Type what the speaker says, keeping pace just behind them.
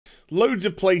Loads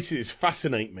of places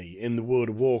fascinate me in the World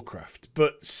of Warcraft,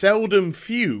 but seldom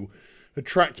few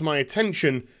attract my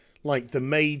attention like the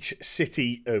mage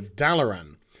city of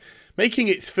Dalaran, making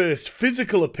its first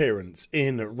physical appearance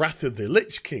in Wrath of the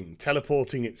Lich King,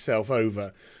 teleporting itself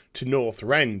over to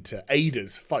Northrend to aid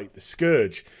us fight the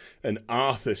Scourge and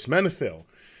Arthas Menethil.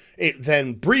 It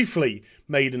then briefly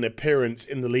made an appearance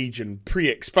in the Legion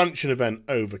pre-expansion event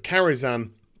over Karazhan,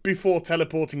 before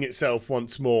teleporting itself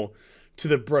once more to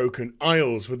the Broken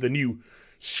Isles with the new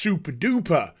super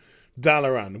duper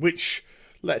Dalaran, which,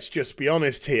 let's just be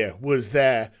honest here, was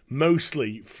there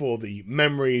mostly for the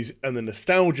memories and the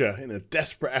nostalgia in a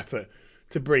desperate effort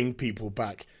to bring people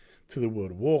back to the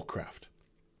World of Warcraft.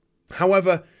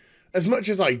 However, as much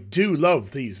as I do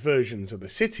love these versions of the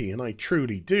city, and I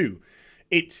truly do,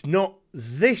 it's not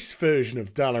this version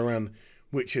of Dalaran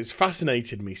which has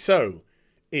fascinated me so.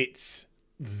 It's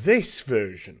this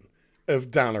version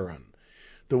of Dalaran.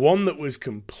 The one that was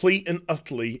complete and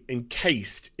utterly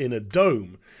encased in a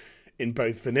dome in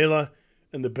both Vanilla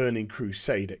and the Burning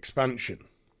Crusade expansion.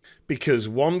 Because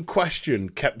one question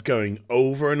kept going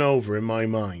over and over in my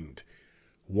mind.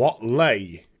 What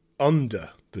lay under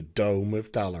the Dome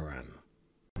of Dalaran?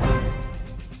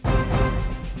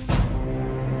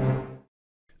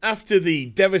 After the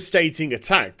devastating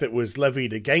attack that was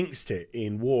levied against it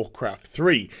in Warcraft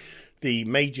 3, the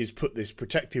mages put this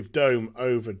protective dome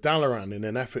over Dalaran in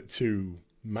an effort to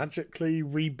magically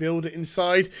rebuild it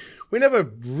inside. We never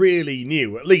really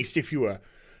knew, at least if you were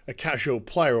a casual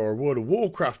player or a World of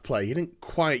Warcraft player, you didn't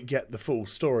quite get the full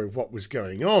story of what was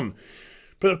going on.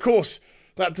 But of course,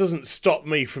 that doesn't stop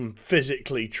me from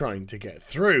physically trying to get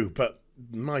through. But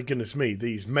my goodness me,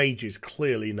 these mages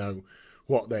clearly know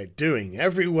what they're doing.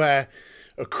 Everywhere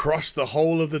across the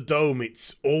whole of the dome,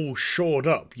 it's all shored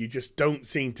up. You just don't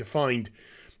seem to find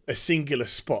a singular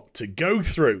spot to go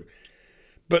through.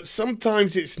 But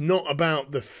sometimes it's not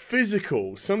about the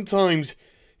physical. Sometimes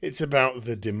it's about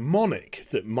the demonic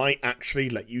that might actually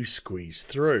let you squeeze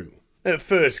through. At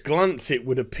first glance, it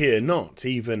would appear not.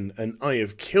 Even an Eye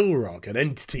of Kilrog, an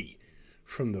entity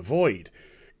from the void,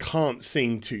 can't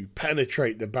seem to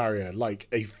penetrate the barrier like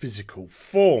a physical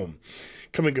form,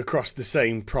 coming across the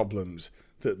same problems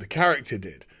that the character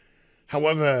did.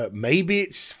 However, maybe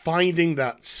it's finding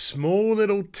that small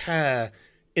little tear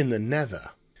in the nether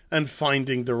and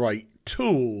finding the right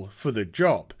tool for the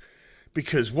job.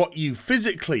 Because what you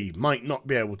physically might not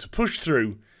be able to push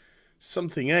through,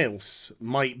 something else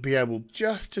might be able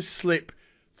just to slip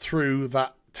through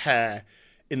that tear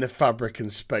in the fabric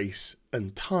and space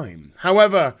and time.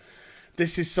 However,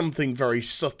 this is something very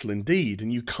subtle indeed,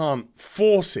 and you can't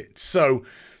force it, so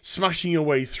smashing your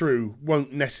way through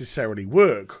won't necessarily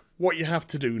work. What you have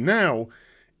to do now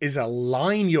is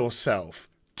align yourself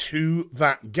to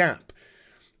that gap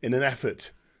in an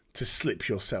effort to slip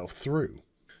yourself through.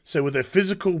 So with a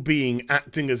physical being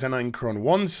acting as an anchor on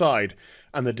one side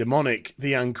and the demonic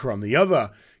the anchor on the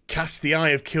other, cast the Eye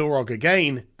of Kilrog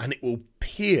again and it will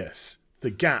pierce the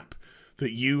gap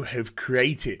that you have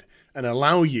created and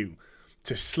allow you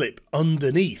to slip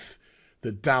underneath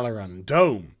the Dalaran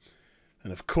dome.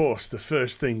 And of course, the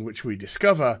first thing which we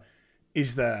discover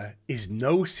is there is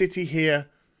no city here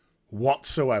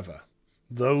whatsoever.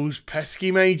 Those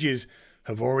pesky mages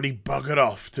have already buggered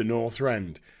off to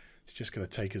Northrend. It's just going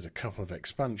to take us a couple of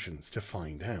expansions to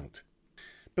find out.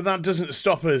 But that doesn't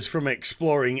stop us from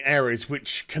exploring areas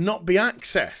which cannot be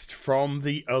accessed from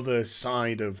the other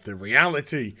side of the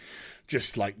reality.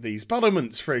 Just like these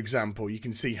battlements, for example, you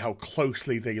can see how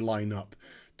closely they line up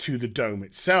to the dome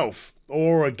itself.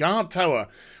 Or a guard tower,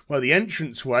 where the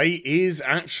entranceway is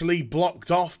actually blocked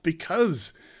off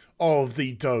because of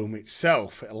the dome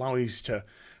itself. It allows you to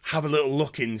have a little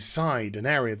look inside an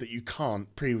area that you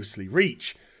can't previously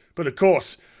reach. But of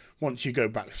course, once you go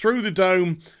back through the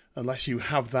dome, unless you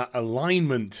have that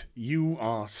alignment, you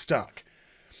are stuck.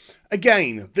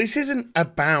 Again, this isn't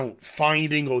about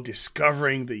finding or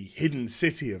discovering the hidden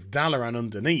city of Dalaran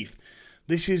underneath.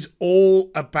 This is all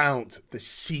about the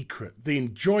secret, the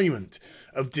enjoyment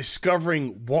of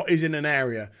discovering what is in an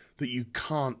area that you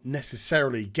can't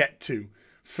necessarily get to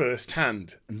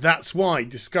firsthand. And that's why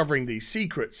discovering these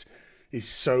secrets is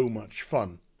so much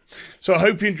fun. So I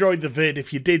hope you enjoyed the vid.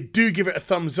 If you did, do give it a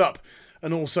thumbs up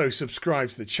and also subscribe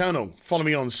to the channel. Follow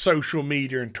me on social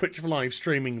media and Twitch for live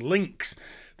streaming. Links,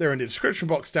 they're in the description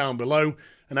box down below,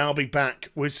 and I'll be back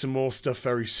with some more stuff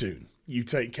very soon. You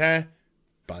take care.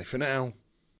 Bye for now.